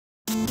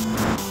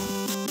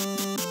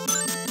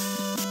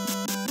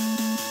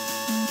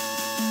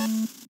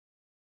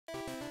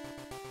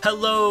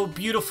Hello,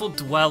 beautiful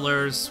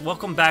dwellers.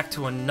 Welcome back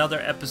to another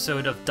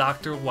episode of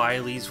Dr.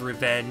 Wily's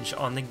Revenge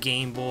on the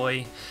Game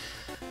Boy.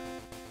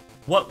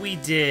 What we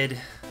did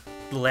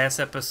the last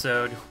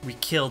episode, we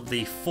killed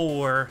the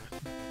 4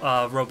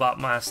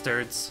 robot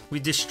bastards. We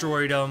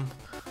destroyed them.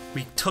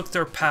 We took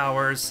their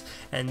powers,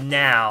 and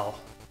now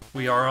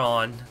we are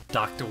on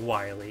Dr.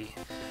 Wily,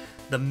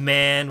 the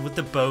man with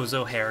the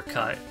bozo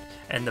haircut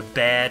and the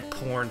bad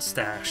porn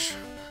stash.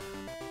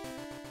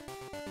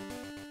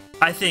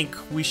 I think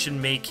we should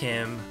make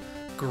him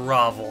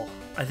grovel.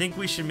 I think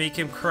we should make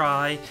him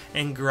cry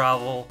and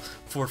grovel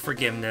for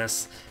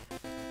forgiveness.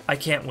 I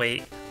can't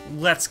wait.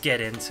 Let's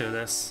get into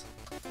this.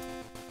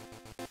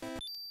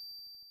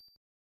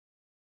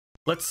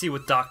 Let's see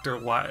what Dr.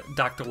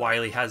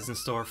 Wily has in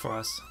store for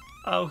us.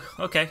 Oh,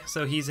 okay.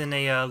 So he's in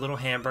a little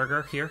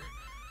hamburger here.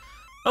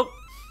 Oh!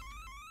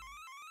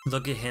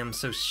 Look at him,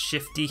 so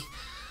shifty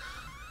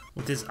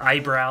with his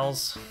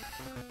eyebrows.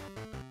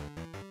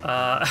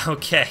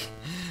 Okay.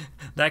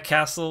 That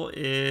castle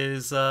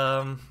is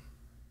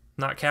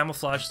not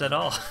camouflaged at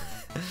all.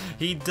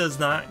 He does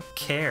not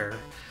care.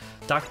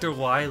 Dr.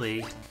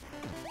 Wily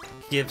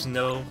gives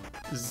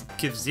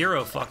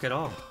zero fuck at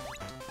all.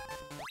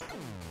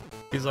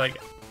 He's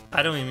like,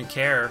 I don't even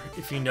care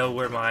if you know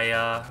where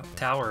my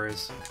tower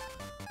is.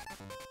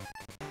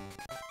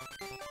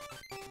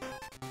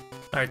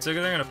 Alright, so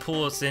they're gonna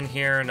pull us in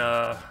here, and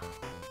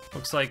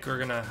looks like we're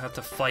gonna have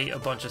to fight a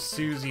bunch of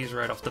Susies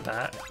right off the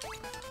bat.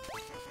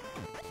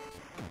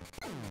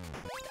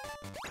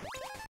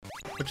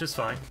 Which is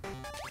fine.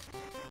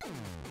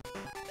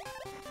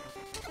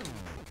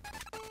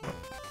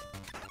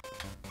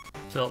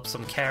 Fill up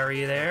some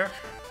carry there.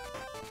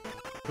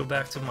 Go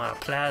back to my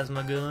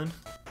plasma gun.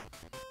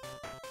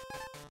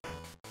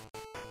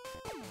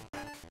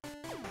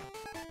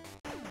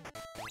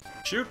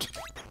 Shoot!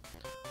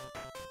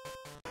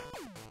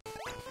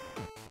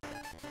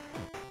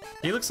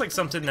 He looks like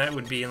something that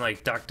would be in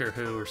like Doctor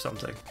Who or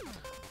something.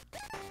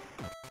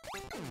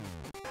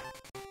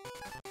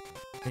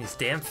 These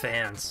damn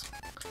fans.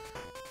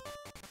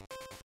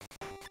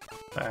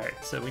 Alright,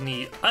 so we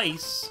need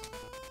ice.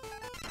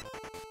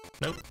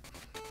 Nope.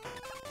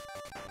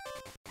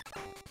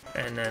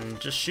 And then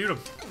just shoot him.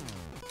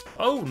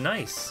 Oh,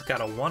 nice.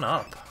 Got a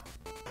 1-up.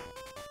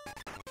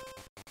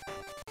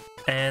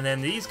 And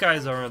then these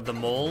guys are the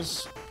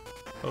moles.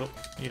 Oh,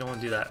 you don't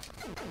want to do that.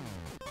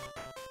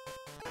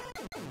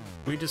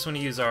 We just want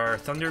to use our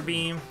Thunder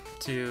Beam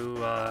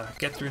to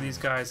get through these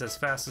guys as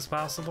fast as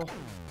possible.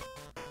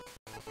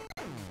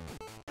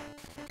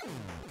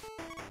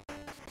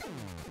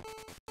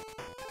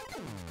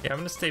 Yeah, I'm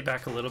gonna stay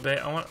back a little bit.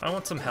 I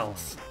want some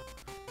health.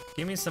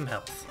 Give me some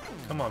health.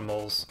 Come on,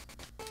 moles.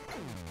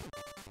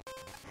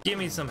 Give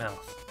me some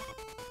health.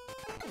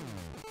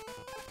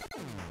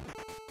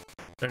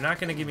 They're not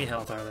gonna give me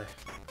health, are they?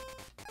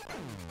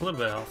 A little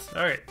bit of health.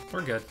 Alright,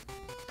 we're good.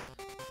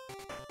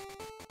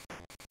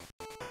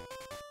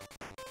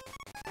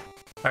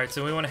 Alright,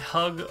 so we want to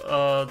hug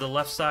the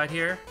left side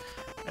here,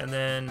 and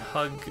then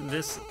hug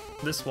this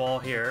wall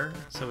here,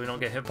 so we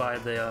don't get hit by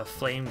the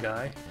flame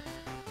guy.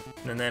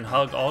 And then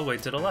hug all the way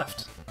to the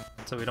left,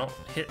 so we don't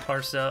hit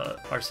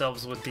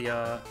ourselves with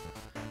the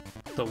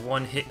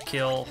one-hit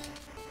kill.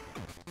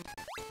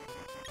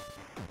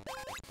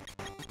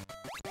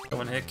 The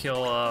one-hit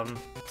kill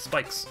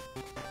spikes.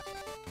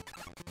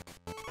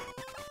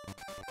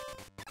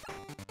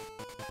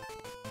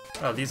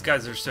 Oh, these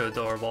guys are so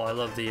adorable. I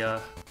love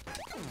the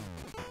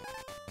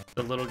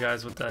little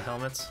guys with the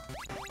helmets.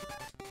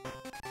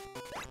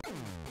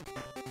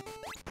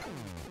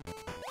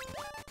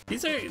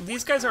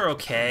 These guys are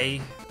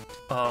okay,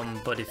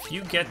 but if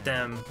you get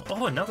them...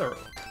 Oh, another...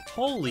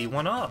 Holy,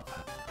 1-up!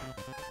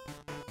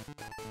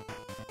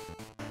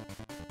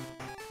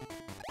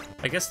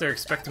 I guess they're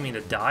expecting me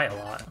to die a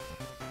lot.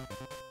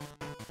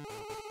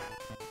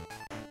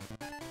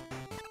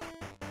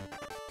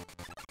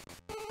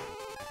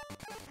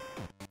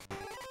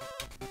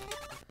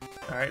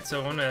 Alright,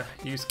 so I want to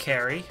use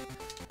carry.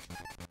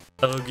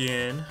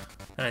 Again.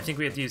 And I think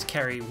we have to use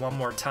carry one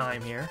more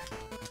time here.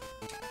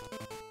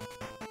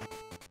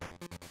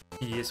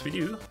 Yes, we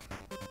do.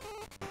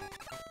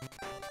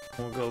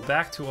 We'll go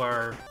back to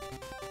our...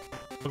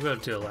 We'll go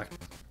to elect.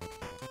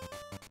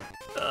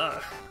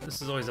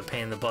 This is always a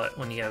pain in the butt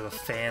when you have a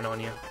fan on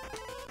you.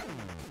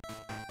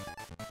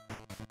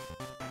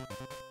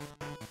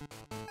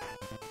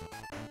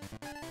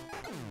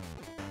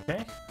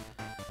 Okay.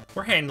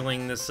 We're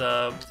handling this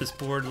this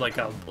board like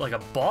a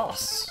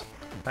boss,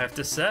 I have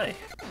to say.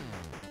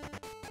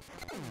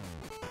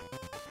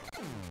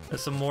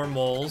 There's some more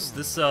moles.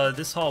 This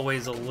hallway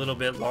is a little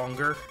bit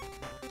longer.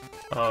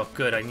 Oh,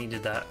 good. I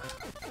needed that.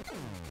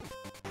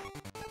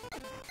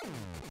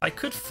 I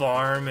could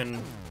farm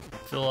and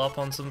fill up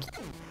on some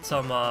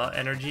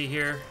energy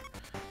here,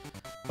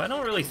 but I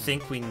don't really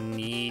think we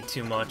need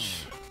too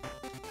much.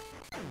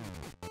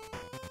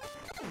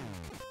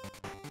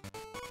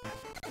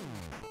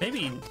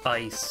 Maybe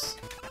ice.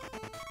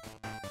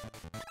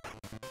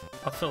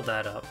 I'll fill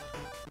that up.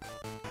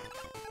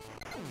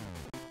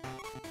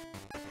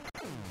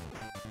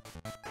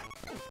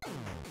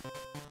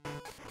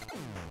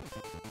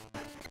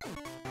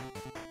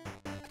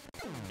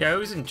 Yeah, I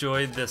always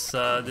enjoyed this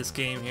this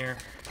game here.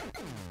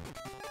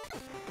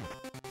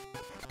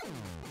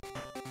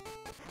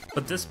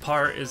 But this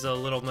part is a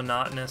little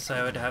monotonous,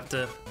 I would have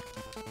to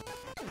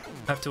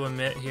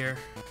admit here.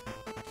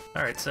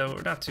 Alright, so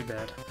we're not too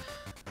bad.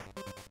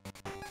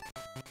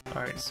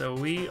 Alright, so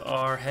we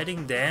are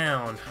heading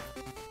down.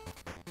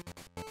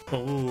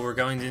 Oh, we're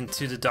going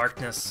into the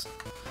darkness.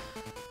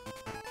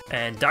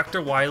 And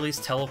Dr. Wily's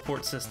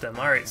teleport system.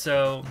 Alright,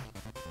 so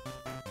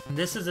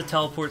this is a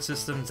teleport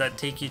system that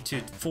take you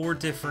to 4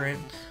 different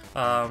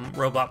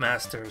robot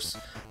masters.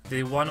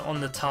 The one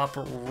on the top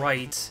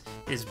right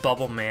is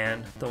Bubble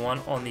Man. The one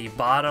on the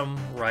bottom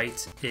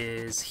right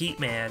is Heat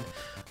Man.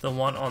 The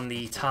one on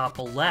the top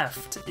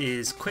left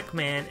is Quick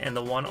Man, and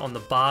the one on the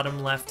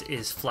bottom left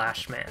is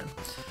Flash Man.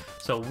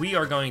 So we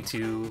are going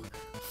to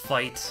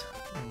fight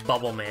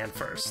Bubble Man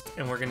first,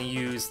 and we're going to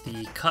use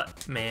the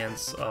Cut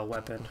Man's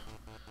weapon.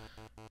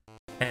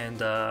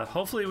 And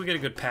hopefully we get a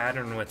good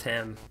pattern with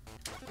him.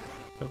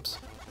 Oops.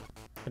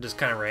 I just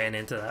kind of ran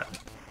into that.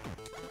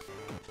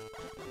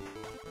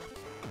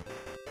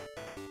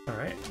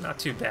 Alright, not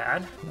too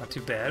bad. Not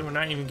too bad. We're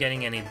not even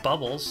getting any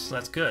bubbles, so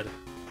that's good.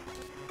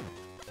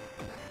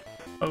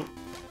 Oh.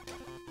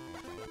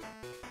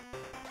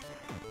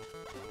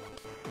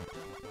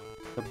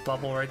 The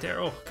bubble right there.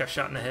 Oh, got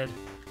shot in the head.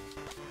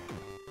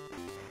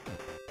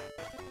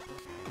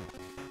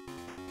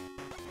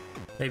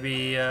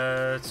 Maybe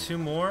 2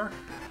 more,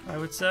 I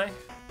would say.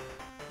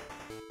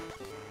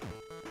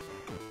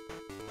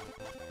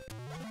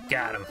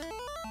 Got him.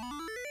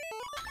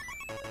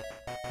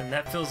 And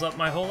that fills up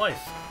my whole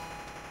life.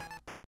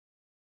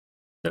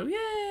 So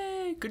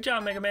yay! Good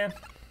job, Mega Man.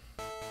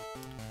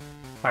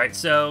 Alright,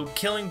 so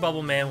killing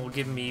Bubble Man will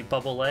give me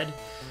Bubble Lead,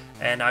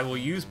 and I will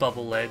use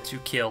Bubble Lead to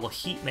kill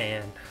Heat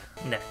Man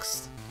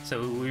next.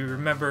 So we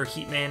remember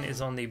Heat Man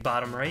is on the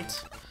bottom right.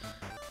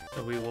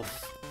 So we will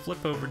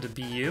flip over to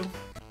BU.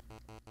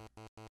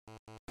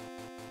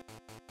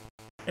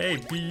 Hey,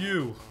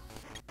 BU!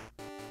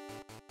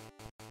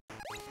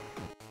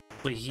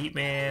 Hopefully Heat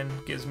Man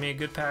gives me a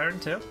good pattern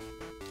too.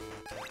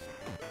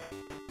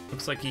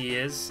 Looks like he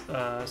is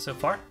so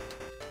far.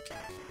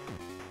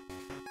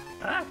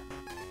 Ah!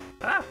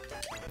 Ah!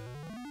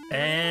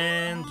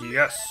 And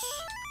yes!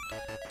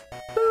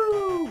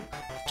 Woo!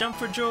 Jump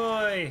for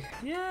joy!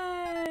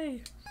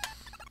 Yay!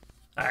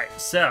 Alright,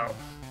 so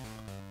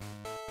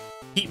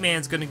Heat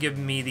Man's gonna give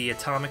me the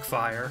Atomic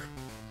Fire.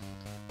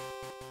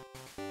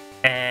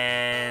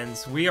 And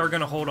we are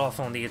gonna hold off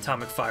on the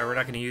Atomic Fire. We're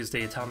not gonna use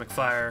the Atomic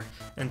Fire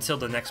until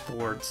the next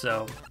board,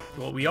 so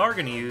what we are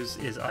gonna use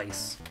is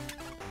Ice.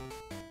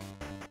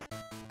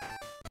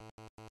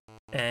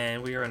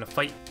 And we are gonna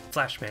fight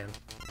Flash Man.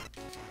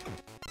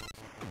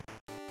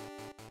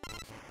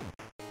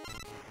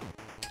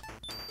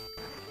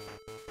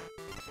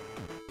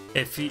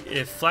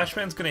 If Flash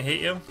Man's gonna hit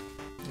you,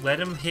 let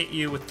him hit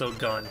you with the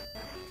gun.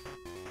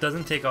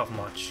 Doesn't take off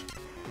much.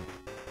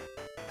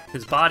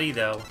 His body,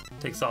 though,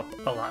 takes off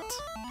a lot.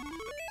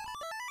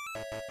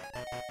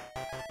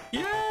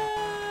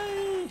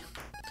 Yay!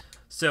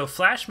 So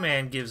Flash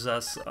Man gives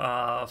us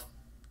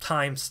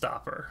Time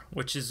Stopper,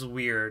 which is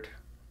weird.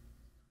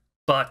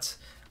 But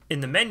in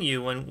the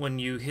menu, when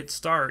you hit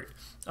start,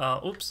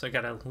 oops, I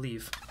gotta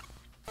leave.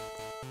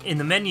 In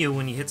the menu,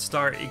 when you hit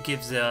start, it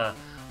gives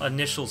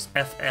initials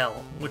FL,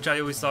 which I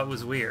always thought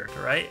was weird,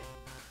 right?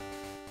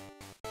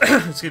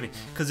 Excuse me,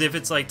 because if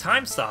it's like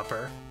Time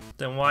Stopper,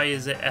 then why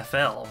is it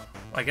FL?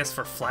 I guess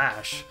for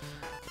Flash.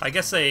 I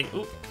guess they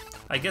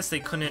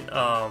couldn't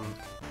call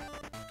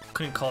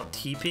it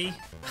TP.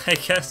 I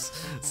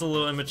guess it's a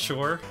little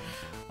immature.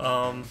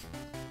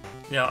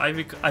 Yeah,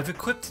 I've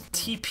equipped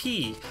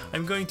TP.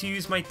 I'm going to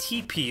use my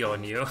TP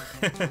on you.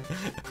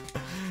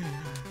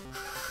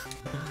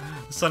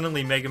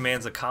 Suddenly Mega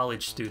Man's a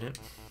college student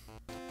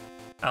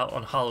out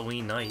on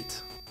Halloween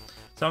night.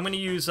 So I'm going to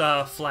use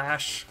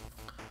Flash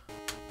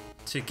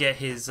to get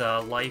his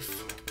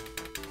life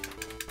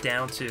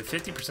down to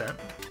 50%.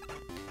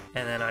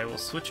 And then I will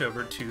switch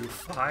over to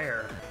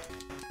Fire.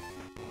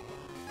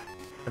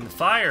 And the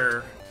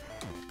Fire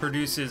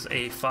produces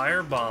a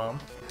Fire Bomb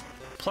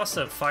plus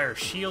a Fire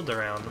Shield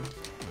around him,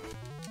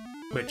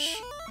 which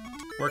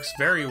works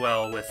very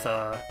well with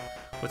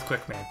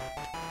Quick Man.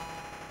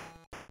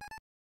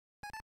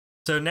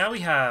 So now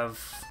we have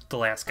the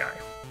last guy,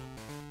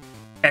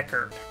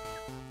 Eckerd.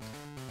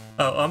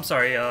 Oh, I'm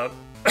sorry.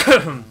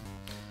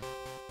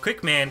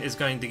 Quick Man is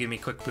going to give me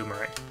Quick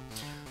Boomerang.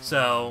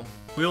 So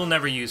we will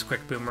never use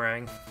Quick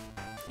Boomerang.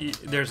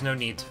 There's no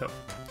need to.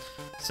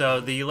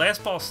 So the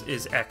last boss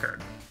is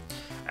Eckerd.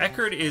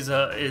 Eckerd is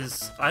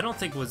I don't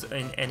think was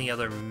in any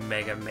other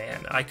Mega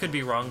Man. I could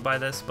be wrong by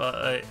this,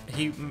 but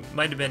he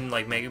might have been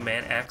like Mega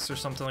Man X or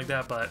something like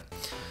that. But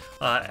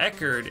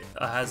Eckerd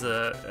has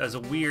a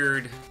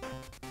weird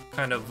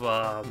kind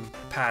of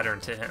pattern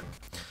to him.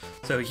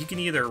 So he can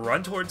either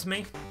run towards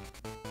me,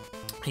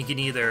 He can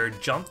either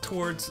jump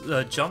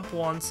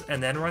once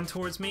and then run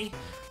towards me,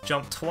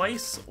 jump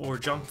twice, or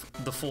jump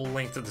the full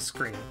length of the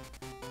screen.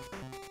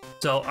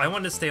 So I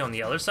want to stay on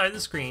the other side of the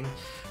screen,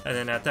 and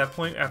then at that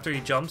point, after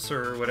he jumps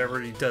or whatever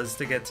he does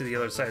to get to the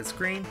other side of the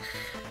screen,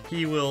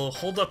 he will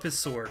hold up his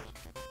sword.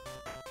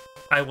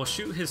 I will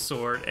shoot his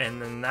sword,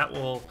 and then that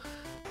will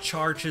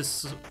charge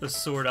his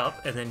sword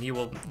up, and then he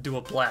will do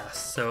a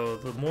blast. So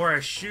the more I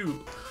shoot,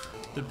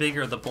 the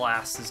bigger the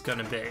blast is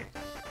gonna be.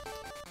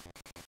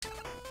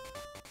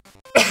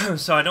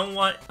 So I don't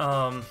want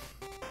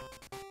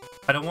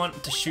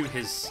to shoot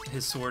his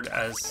sword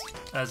as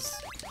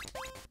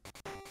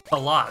a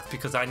lot,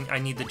 because I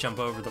need to jump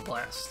over the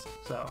blast.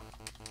 So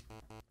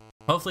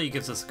hopefully he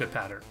gives us a good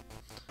pattern,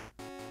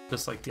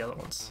 just like the other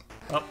ones.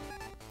 Oh,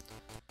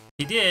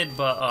 he did,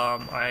 but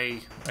I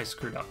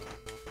screwed up,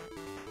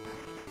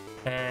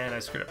 and I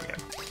screwed up again.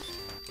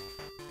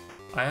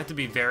 I have to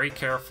be very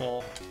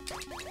careful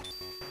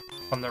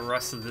on the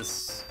rest of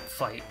this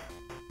fight.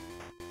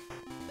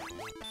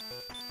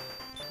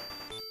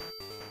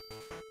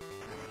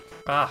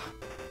 Ah,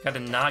 gotta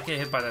not get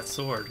hit by that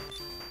sword.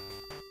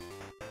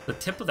 The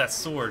tip of that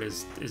sword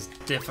is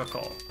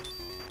difficult.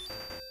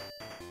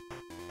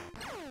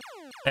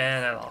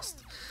 And I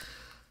lost.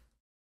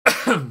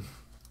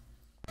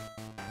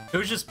 It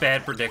was just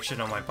bad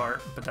prediction on my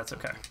part, but that's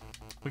okay.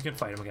 We can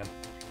fight him again.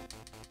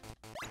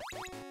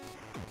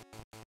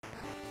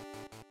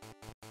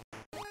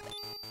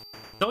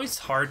 It's always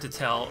hard to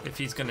tell if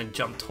he's gonna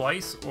jump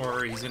twice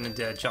or he's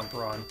gonna jump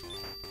run.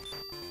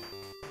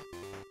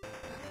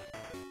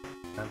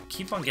 I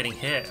keep on getting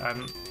hit.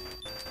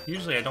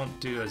 Usually I don't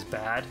do as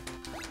bad.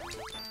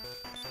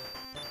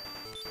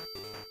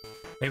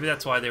 Maybe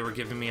that's why they were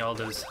giving me all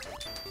those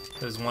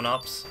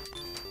one-ups.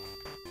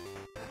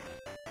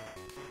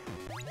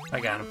 I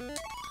got him.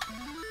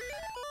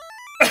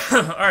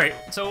 Alright,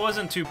 so it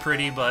wasn't too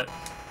pretty, but...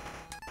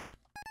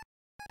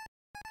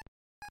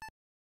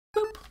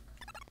 Boop!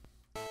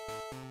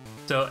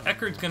 So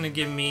Eckerd's gonna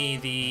give me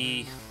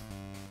the...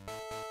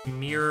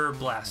 Mirror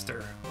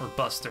Blaster, or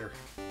Buster.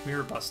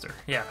 Mirror Buster,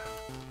 yeah.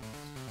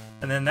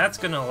 And then that's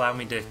going to allow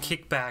me to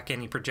kick back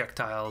any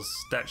projectiles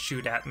that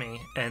shoot at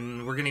me,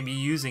 and we're going to be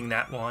using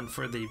that one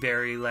for the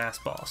very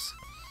last boss,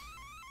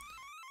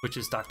 which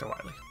is Dr.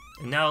 Wily.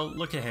 And now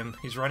look at him,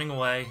 he's running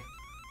away,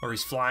 or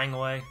he's flying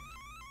away.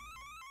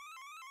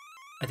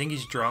 I think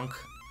he's drunk.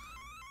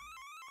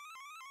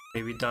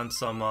 Maybe done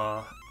some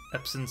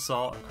Epsom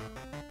salt,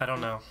 I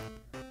don't know.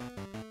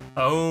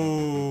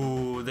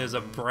 Oh, there's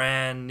a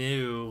brand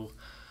new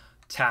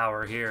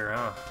tower here,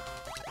 huh?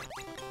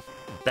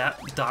 That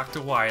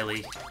Dr.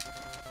 Wily.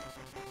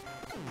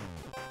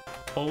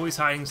 Always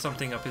hiding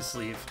something up his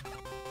sleeve.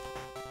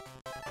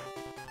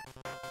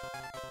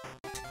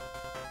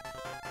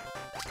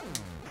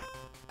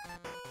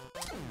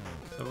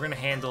 So we're gonna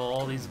handle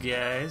all these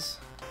guys.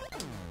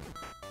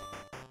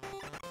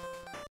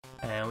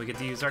 And we get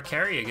to use our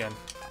carry again.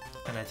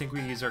 And I think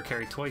we use our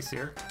carry twice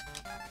here.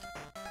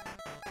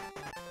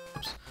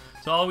 Oops.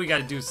 So all we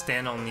gotta do is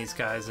stand on these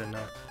guys, and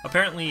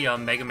apparently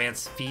Mega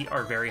Man's feet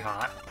are very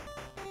hot.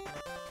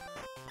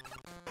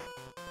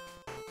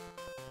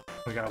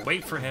 We gotta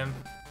wait for him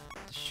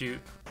to shoot.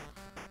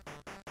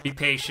 Be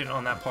patient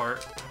on that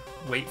part.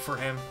 Wait for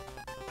him.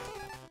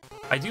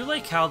 I do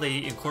like how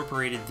they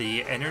incorporated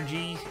the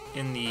energy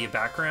in the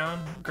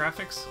background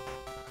graphics.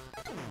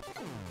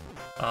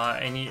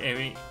 And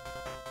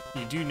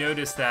you do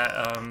notice that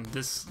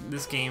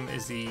this game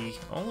is the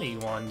only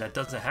one that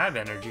doesn't have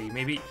energy.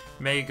 Maybe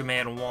Mega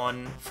Man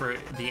 1 for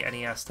the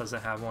NES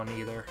doesn't have one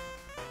either.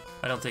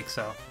 I don't think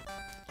so.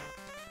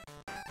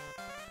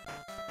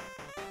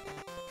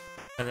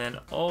 And then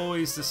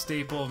always the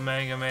staple of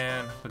Mega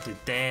Man with the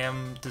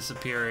damn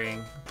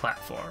disappearing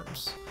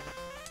platforms.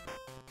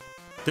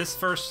 This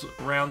first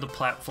round of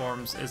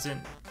platforms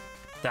isn't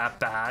that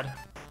bad.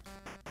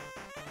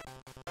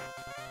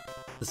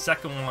 The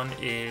second one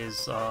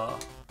is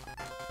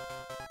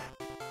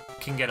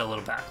can get a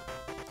little bad.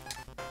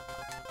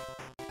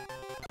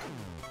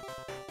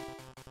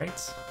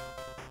 Right.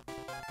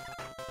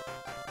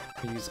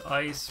 We use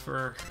ice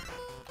for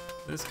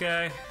this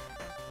guy.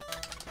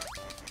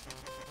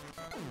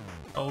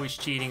 Always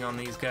cheating on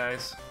these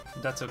guys.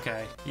 That's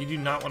okay. You do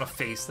not want to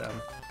face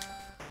them.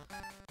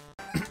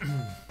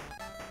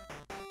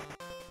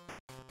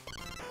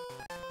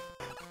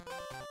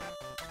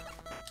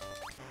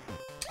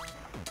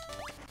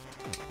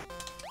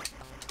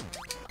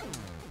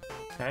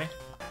 Okay.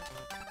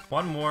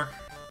 One more.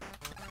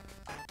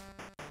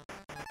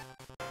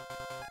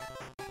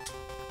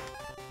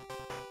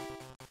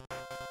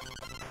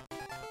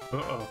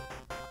 Uh-oh.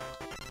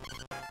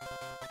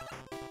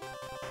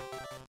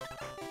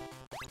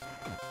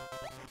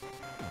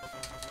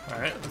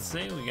 Alright, let's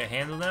see. We can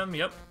handle them.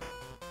 Yep.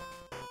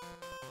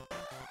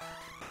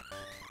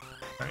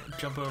 Alright,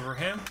 jump over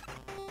him.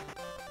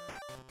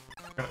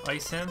 We're gonna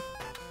ice him.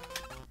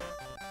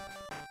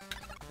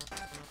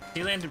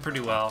 He landed pretty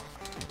well.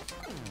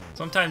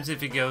 Sometimes if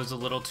he goes a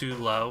little too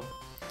low,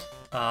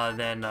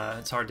 then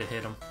it's hard to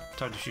hit him. It's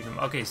hard to shoot him.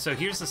 Okay, so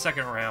here's the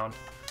second round.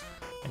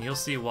 And you'll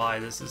see why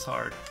this is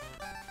hard.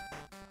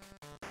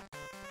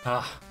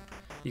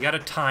 You gotta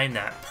time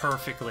that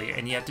perfectly,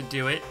 and you have to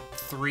do it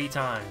 3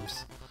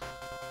 times.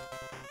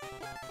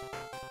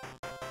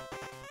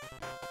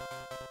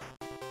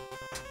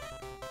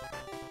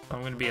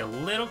 I'm gonna be a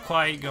little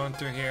quiet going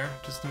through here,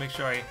 just to make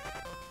sure I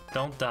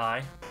don't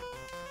die.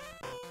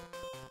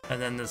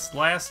 And then this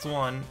last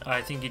one,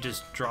 I think you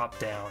just drop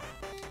down.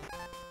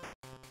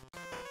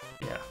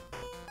 Yeah.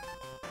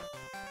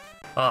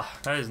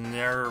 That is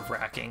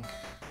nerve-wracking.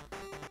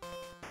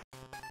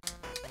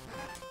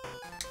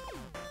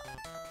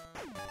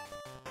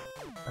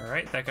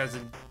 Alright, that guy's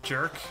a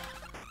jerk.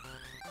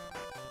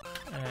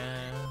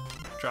 And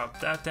drop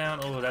that down.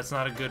 Oh, that's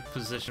not a good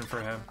position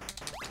for him.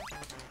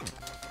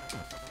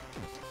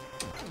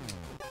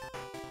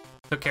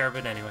 Took care of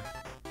it anyway.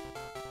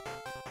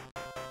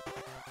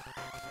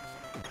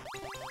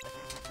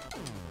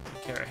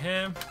 Take care of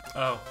him.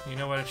 Oh, you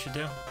know what it should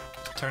do?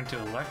 Turn to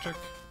electric.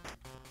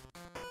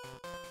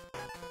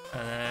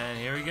 And then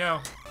here we go.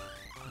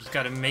 Just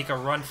gotta make a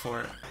run for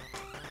it.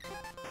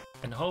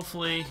 And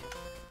hopefully...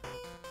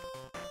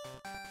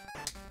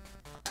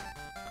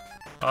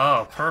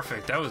 Oh,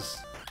 perfect. That was...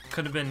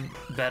 could have been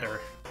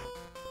better.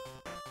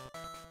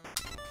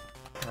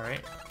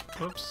 Alright.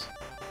 Whoops.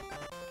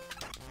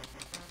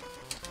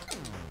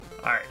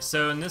 Alright,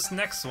 so in this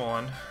next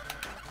one,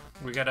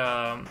 we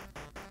gotta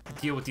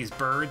deal with these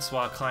birds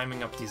while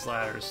climbing up these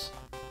ladders.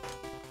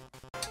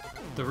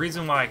 The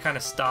reason why I kind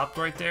of stopped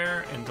right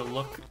there and to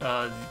look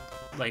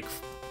like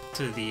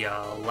to the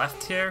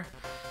left here,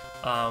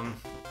 I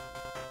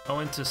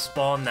went to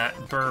spawn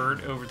that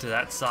bird over to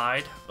that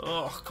side.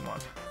 Oh, come on.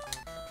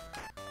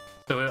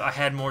 So I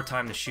had more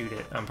time to shoot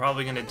it. I'm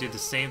probably going to do the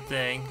same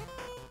thing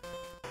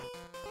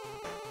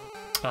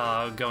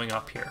going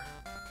up here.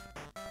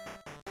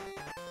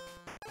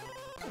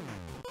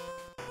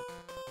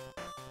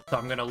 So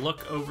I'm going to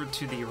look over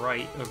to the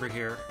right over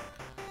here.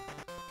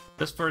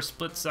 Just for a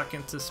split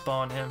second to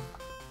spawn him.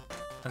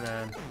 And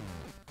then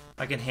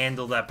I can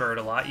handle that bird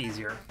a lot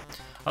easier.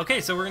 Okay,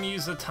 so we're going to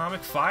use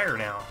atomic fire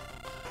now.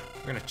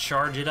 We're going to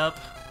charge it up.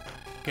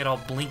 Get all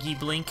blinky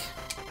blink.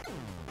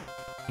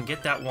 And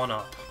get that one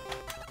up.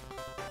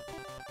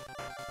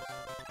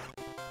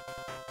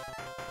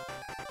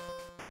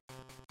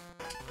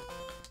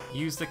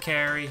 Use the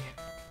carry.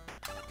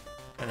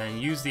 And then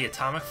use the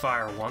atomic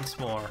fire once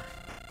more.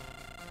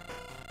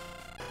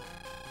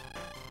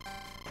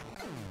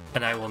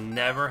 And I will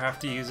never have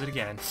to use it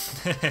again.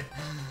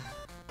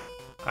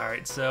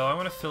 Alright, so I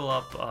want to fill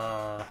up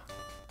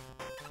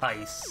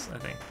ice, I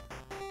think.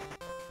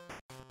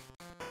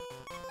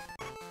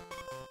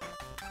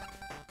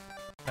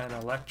 And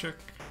electric.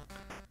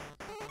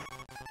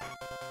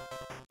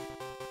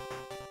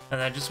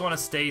 And I just want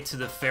to stay to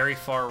the very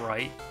far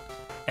right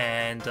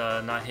and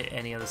not hit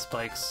any of the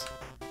spikes.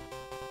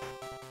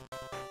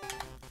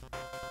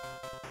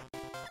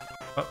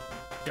 Oh,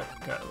 yep,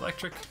 got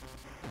electric.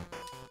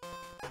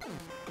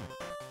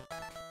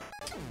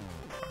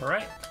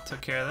 Alright,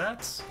 took care of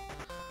that.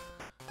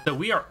 So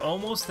we are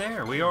almost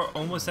there. We are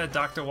almost at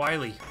Dr.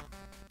 Wily.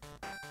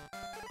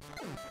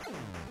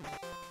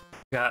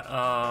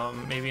 Got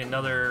maybe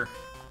another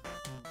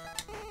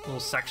little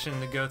section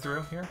to go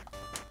through here.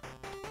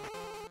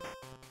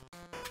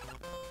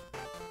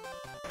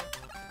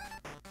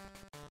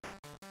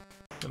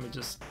 Let me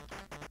just...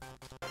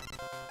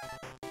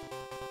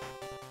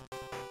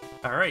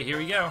 Alright, here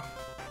we go.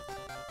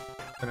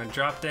 Gonna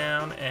drop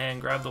down and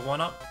grab the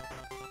 1-up.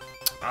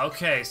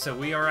 Okay, so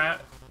we are at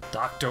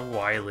Dr.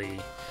 Wily.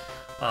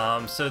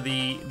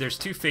 There's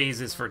 2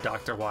 phases for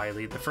Dr.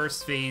 Wily. The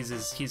first phase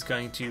is he's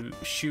going to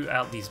shoot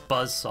out these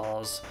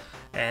buzzsaws,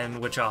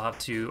 and which I'll have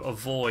to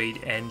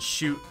avoid and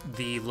shoot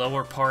the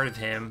lower part of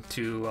him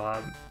to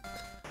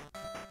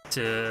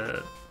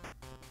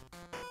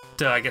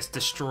I guess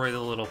destroy the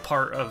little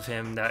part of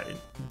him that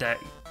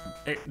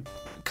it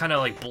kind of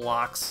like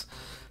blocks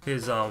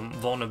his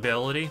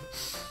vulnerability.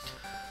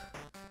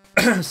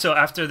 So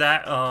after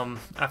that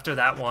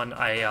one,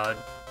 I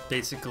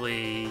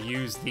basically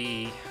use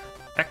the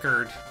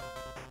Eckerd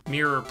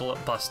Mirror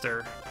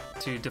Buster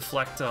to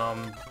deflect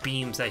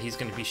beams that he's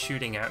going to be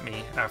shooting at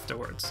me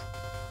afterwards.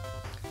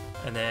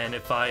 And then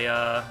if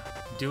I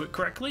do it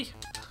correctly,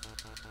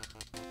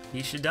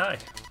 he should die.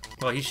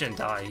 Well, he shouldn't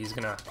die. He's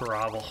going to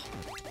grovel.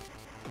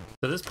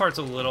 So this part's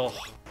a little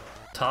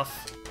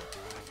tough,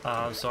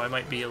 so I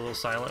might be a little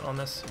silent on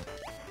this.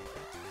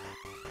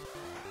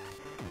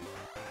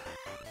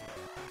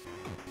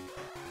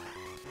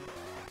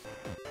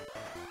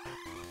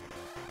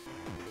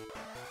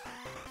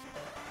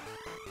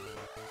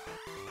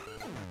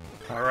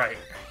 Alright,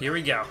 here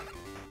we go.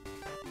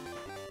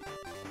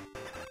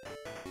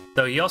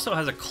 So he also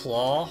has a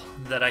claw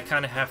that I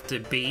kind of have to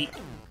bait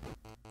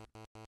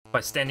by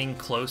standing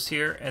close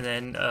here, and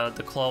then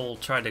the claw will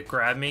try to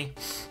grab me,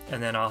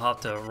 and then I'll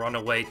have to run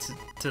away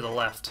to the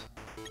left.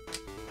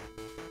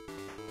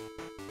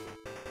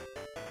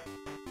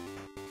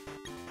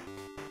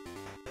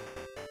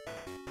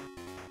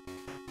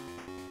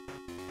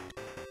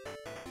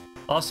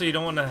 Also, you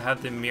don't want to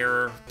have the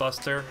mirror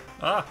buster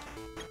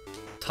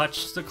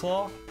touch the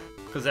claw,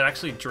 because it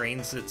actually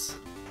drains its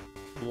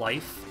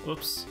life.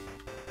 Oops.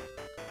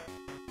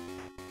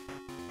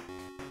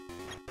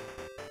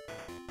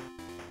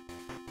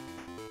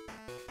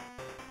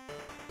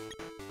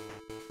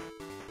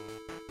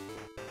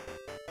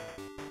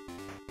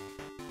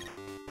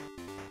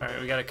 Alright,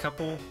 we got a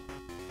couple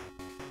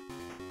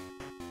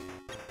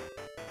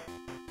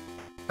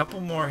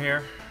more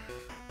here.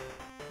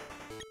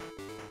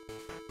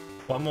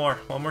 One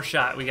more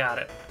shot. We got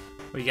it.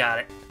 We got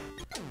it.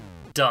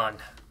 Done.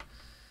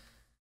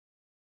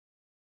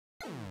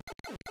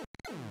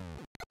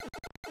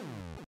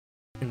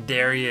 And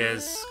there he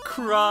is.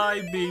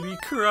 Cry, baby,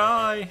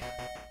 cry.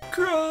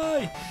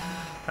 Cry.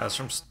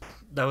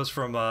 That was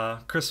from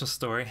Christmas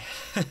Story.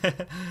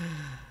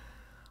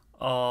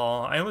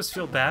 Oh, I almost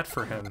feel bad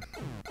for him,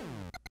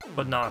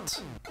 but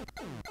not.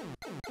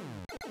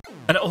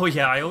 And oh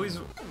yeah, I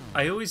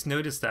always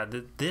notice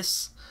that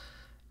this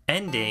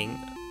ending,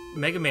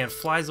 Mega Man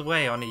flies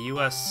away on a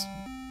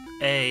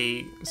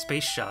USA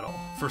space shuttle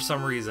for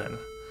some reason.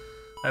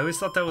 I always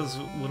thought that was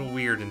a little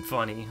weird and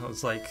funny. I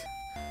was like,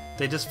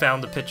 they just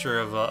found a picture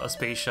of a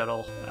space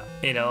shuttle,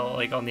 you know,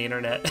 like on the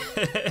internet.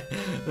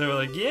 They were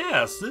like,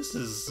 yes, this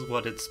is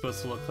what it's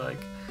supposed to look like.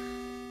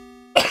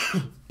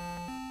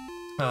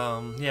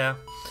 Yeah.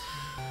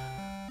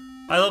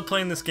 I love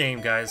playing this game,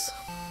 guys.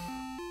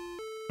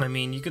 I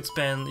mean, you could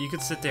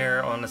sit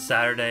there on a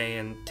Saturday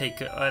and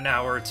take an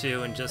hour or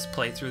two and just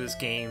play through this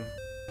game.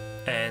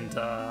 And,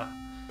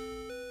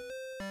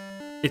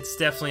 it's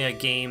definitely a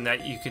game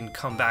that you can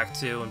come back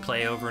to and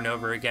play over and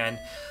over again.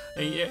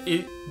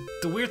 The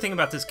weird thing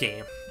about this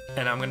game,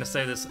 and I'm gonna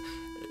say this,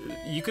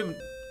 you can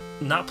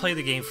not play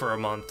the game for a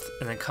month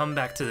and then come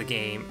back to the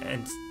game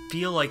and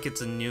feel like it's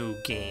a new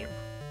game.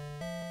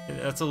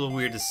 That's a little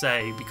weird to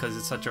say because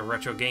it's such a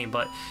retro game,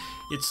 but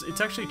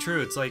it's actually true.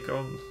 It's like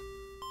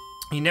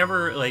you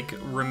never like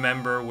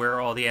remember where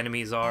all the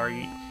enemies are.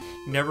 You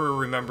never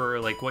remember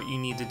like what you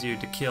need to do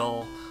to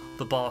kill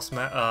the boss,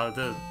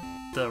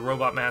 the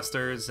robot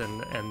masters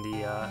and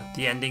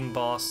the ending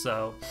boss.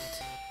 So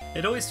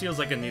it always feels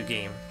like a new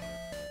game,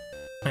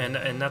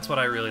 and that's what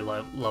I really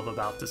love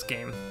about this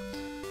game.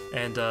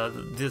 And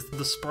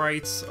the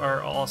sprites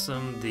are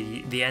awesome.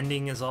 The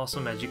ending is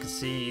awesome. As you can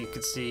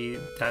see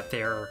that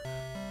they're,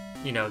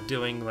 you know,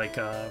 doing like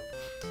a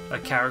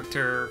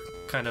character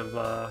kind of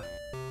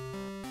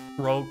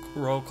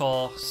roll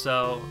call.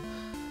 So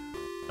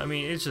I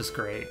mean, it's just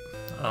great.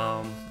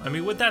 I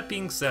mean, with that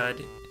being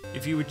said,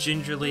 if you would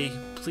gingerly,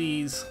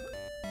 please,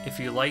 if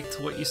you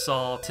liked what you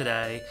saw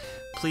today,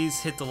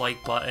 please hit the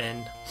like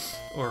button,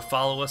 or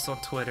follow us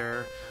on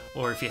Twitter,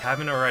 or if you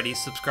haven't already,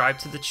 subscribe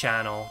to the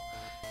channel.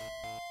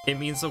 It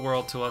means the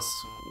world to us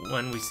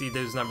when we see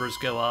those numbers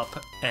go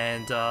up,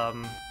 and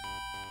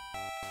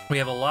we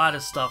have a lot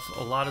of stuff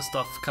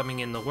coming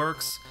in the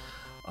works,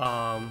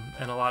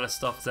 and a lot of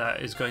stuff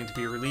that is going to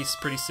be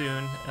released pretty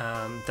soon.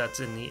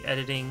 That's in the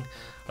editing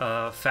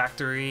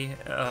factory,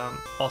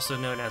 also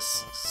known as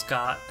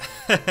Scott.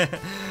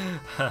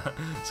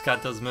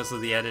 Scott does most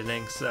of the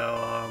editing,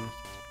 so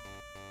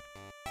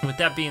with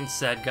that being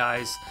said,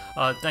 guys,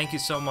 thank you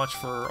so much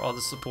for all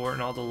the support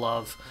and all the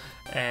love,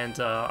 and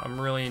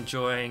I'm really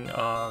enjoying,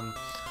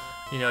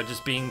 you know,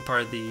 just being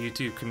part of the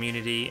YouTube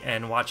community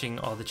and watching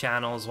all the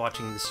channels,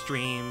 watching the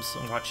streams,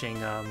 and watching,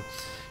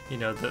 you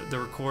know, the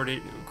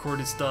recorded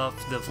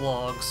stuff, the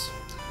vlogs,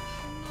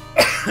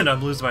 and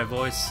I'm losing my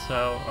voice,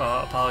 so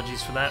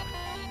apologies for that.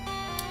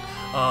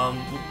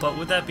 But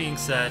with that being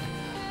said,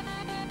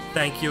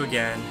 thank you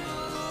again.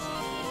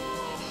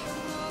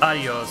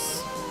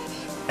 Adios.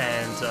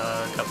 And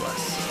God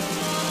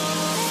bless.